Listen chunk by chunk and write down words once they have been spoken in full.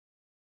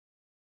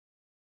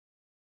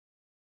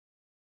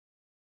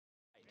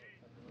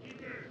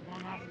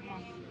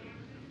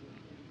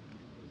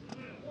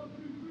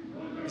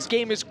This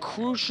game is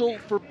crucial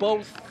for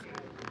both.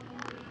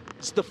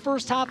 It's the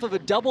first half of a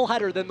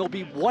doubleheader, then there'll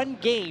be one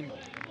game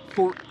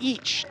for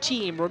each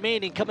team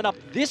remaining coming up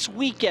this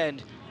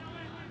weekend.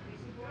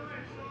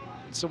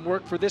 Some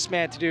work for this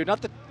man to do.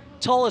 Not the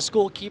tallest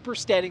goalkeeper,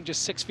 standing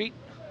just 6 feet.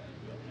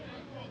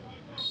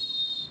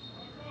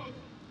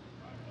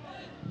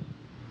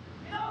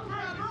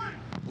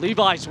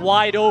 Levi's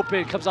wide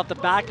open, comes off the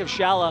back of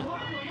Shala.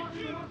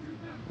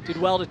 Did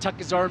well to tuck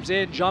his arms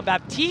in.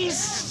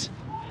 Jean-Baptiste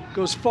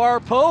goes far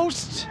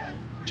post.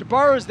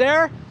 Jabara's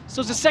there.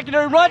 So it's a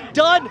secondary run,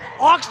 done.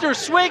 Oxner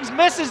swings,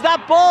 misses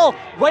that ball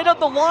right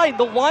up the line.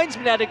 The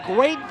linesman had a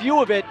great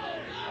view of it.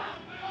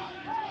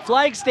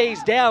 Flag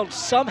stays down.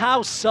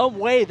 Somehow, some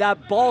way,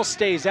 that ball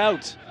stays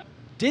out.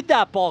 Did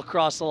that ball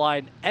cross the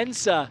line?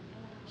 Ensa,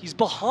 he's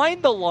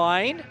behind the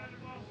line.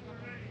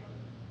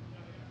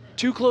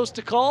 Too close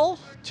to call,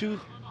 too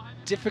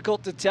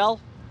difficult to tell.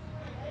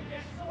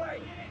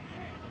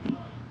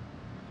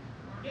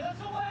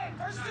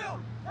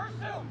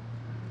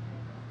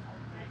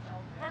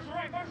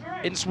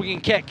 In swinging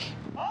kick.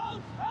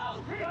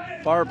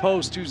 Far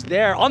post, who's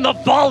there? On the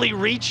volley,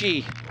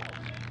 Ricci.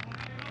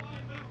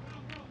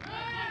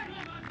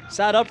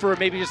 Sat up for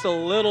maybe just a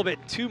little bit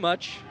too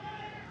much.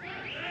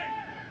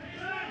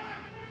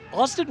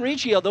 Austin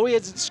Ricci, although he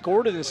hasn't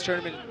scored in this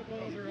tournament,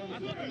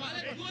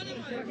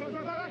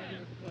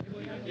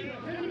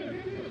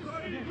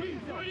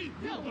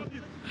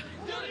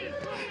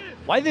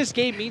 why this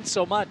game means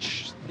so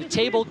much. The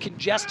table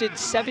congested,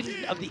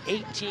 7 of the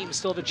 8 teams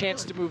still have a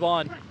chance to move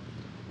on.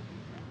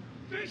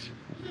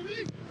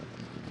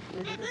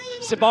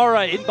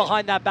 Sabara in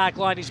behind that back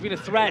line. He's been a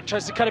threat,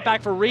 tries to cut it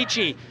back for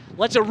Ricci.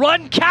 Lets it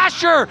run,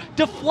 Kasher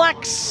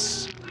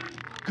deflects.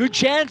 Good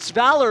chance,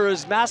 Valour,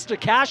 as Master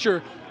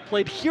Kasher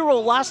played hero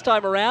last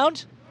time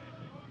around.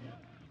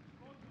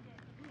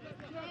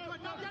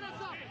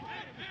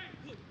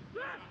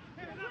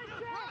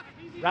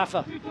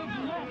 Rafa.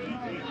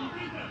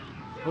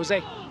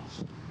 Jose.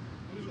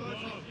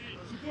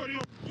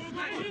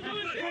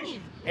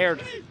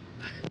 Aired.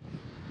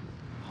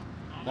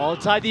 Ball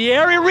inside the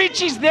area,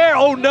 Ricci's there,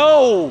 oh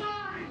no!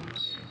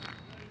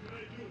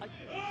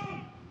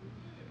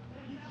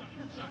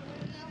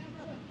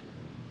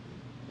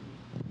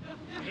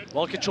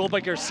 Well controlled by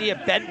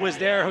Garcia, Bent was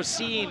there,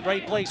 Hossein,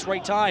 right place,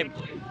 right time.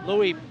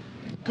 Louis,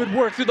 good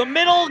work through the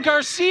middle,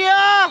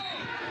 Garcia!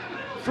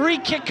 Free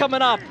kick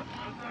coming up.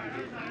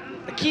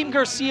 Akeem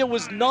Garcia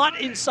was not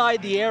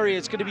inside the area.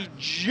 It's going to be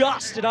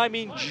just, and I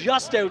mean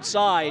just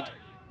outside.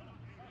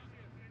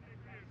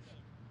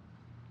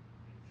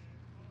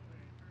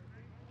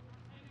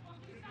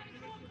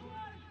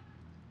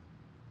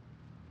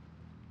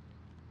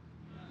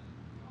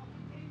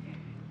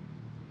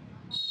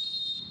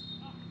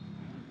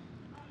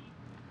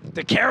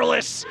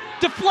 DeCarolis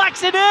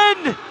deflects it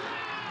in!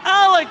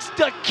 Alex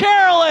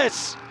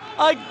DeCarolis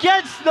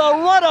against the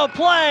run of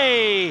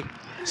play.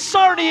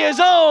 Sarnia's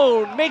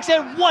own makes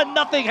it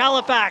 1-0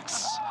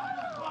 Halifax.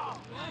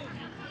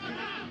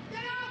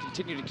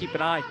 Continue to keep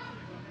an eye.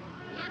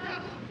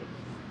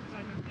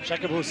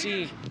 Check of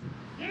Hossein.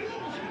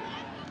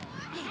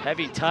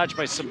 Heavy touch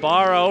by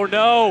Sabara, oh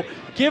no,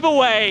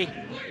 giveaway.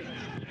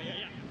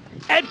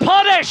 And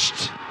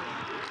punished!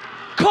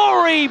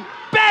 Corey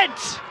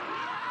Bent!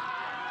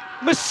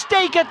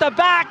 Mistake at the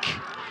back.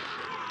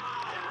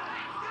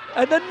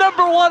 And the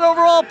 #1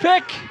 overall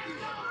pick,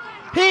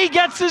 he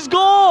gets his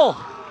goal.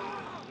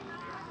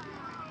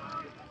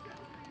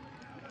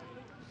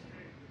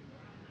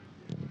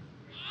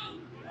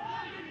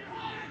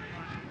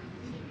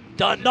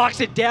 Dunn knocks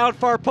it down,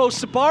 far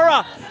post,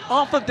 Sabara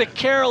off of the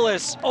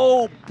careless.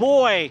 Oh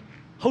boy,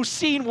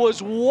 Hossein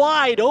was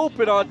wide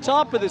open on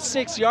top of the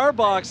 6-yard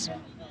box.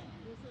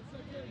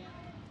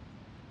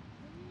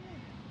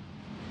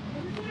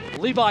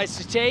 Levi's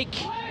to take,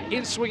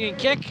 in swinging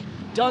kick.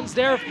 Dunn's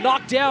there,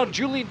 knocked down.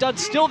 Julian Dunn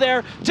still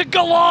there to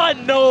go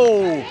on,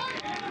 no!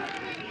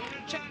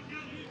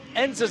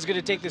 Enza's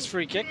gonna take this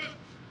free kick.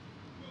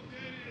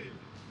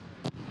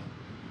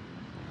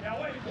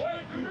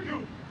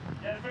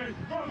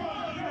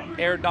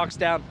 Aaron knocks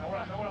down.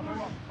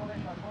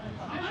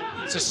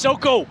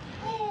 Sissoko,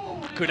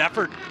 good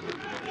effort.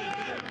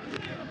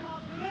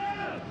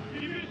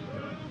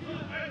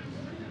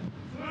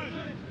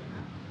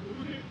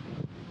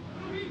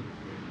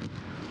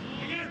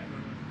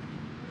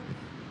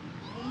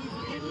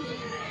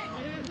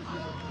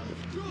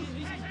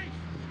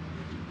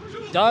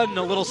 Dunn,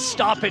 a little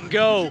stop and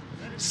go.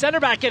 Center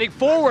back getting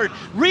forward.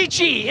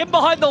 Ricci in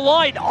behind the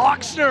line.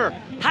 Oxner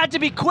had to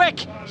be quick.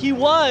 He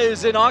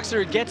was, and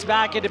Oxner gets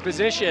back into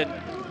position.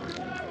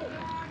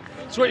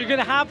 So what you're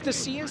gonna have to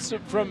see is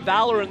from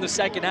Valour in the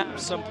second half,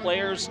 some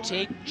players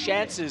take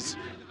chances.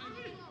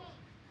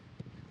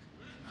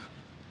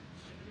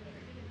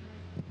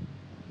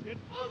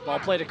 Ball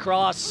played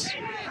across.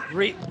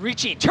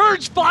 Ricci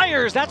turns,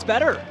 fires. That's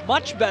better,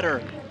 much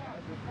better.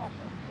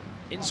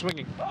 In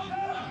swinging.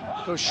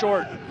 Goes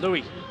short,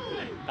 Louis.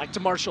 Back to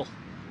Marshall.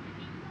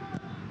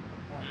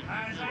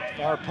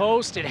 Far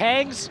post, it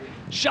hangs.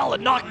 Shala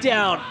knocked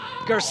down.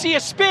 Garcia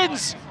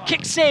spins,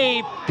 kick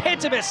save,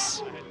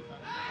 Pantemis.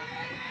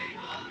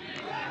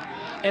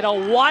 And a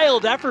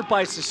wild effort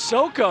by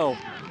Sissoko.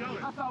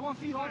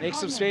 Makes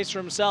some space for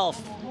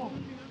himself.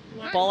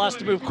 Ball has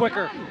to move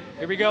quicker.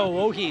 Here we go,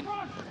 Woheen.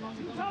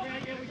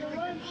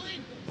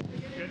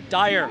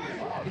 Dyer,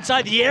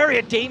 inside the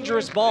area,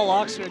 dangerous ball.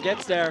 Oxford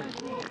gets there.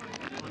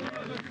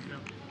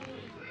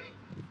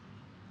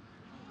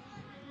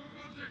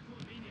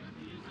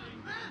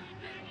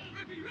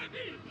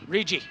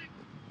 Regi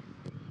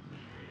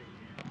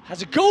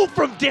has a go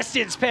from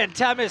distance.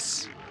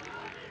 Pantemis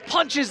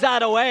punches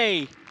that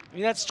away. I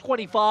mean, that's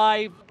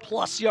 25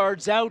 plus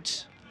yards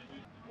out.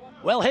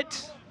 Well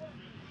hit.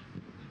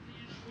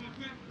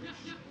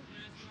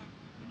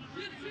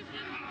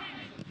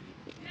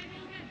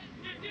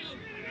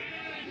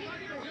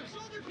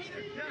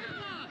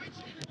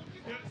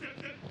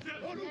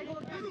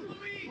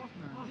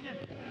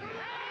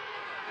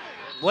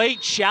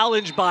 Late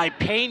challenge by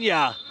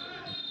Pena.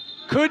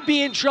 Could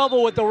be in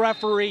trouble with the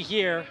referee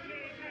here.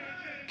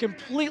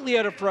 Completely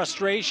out of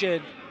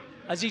frustration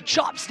as he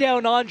chops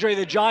down Andre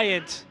the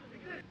Giant.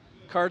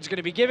 Card's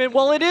gonna be given.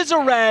 Well, it is a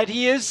red.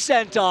 He is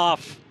sent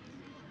off.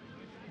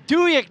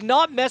 Duyek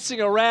not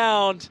messing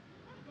around.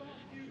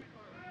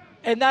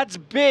 And that's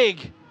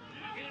big.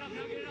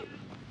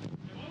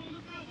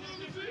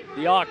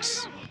 The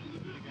Ox.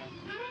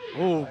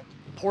 Ooh,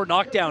 poor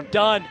knockdown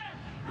done.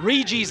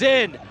 Regi's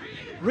in.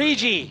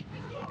 Regi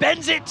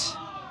bends it.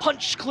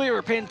 Punch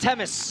clear,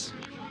 Pantemis.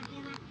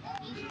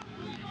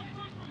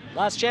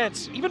 Last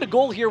chance. Even a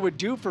goal here would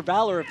do for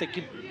Valour if they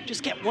could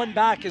just get one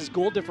back. His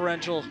goal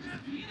differential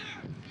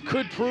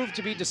could prove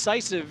to be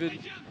decisive in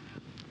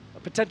a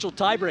potential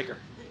tiebreaker.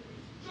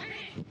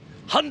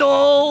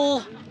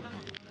 Hundle!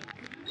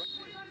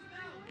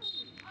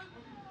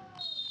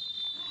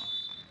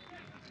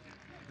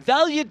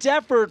 Valiant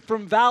effort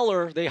from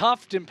Valour. They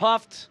huffed and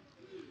puffed.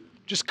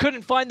 Just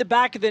couldn't find the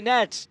back of the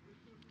net.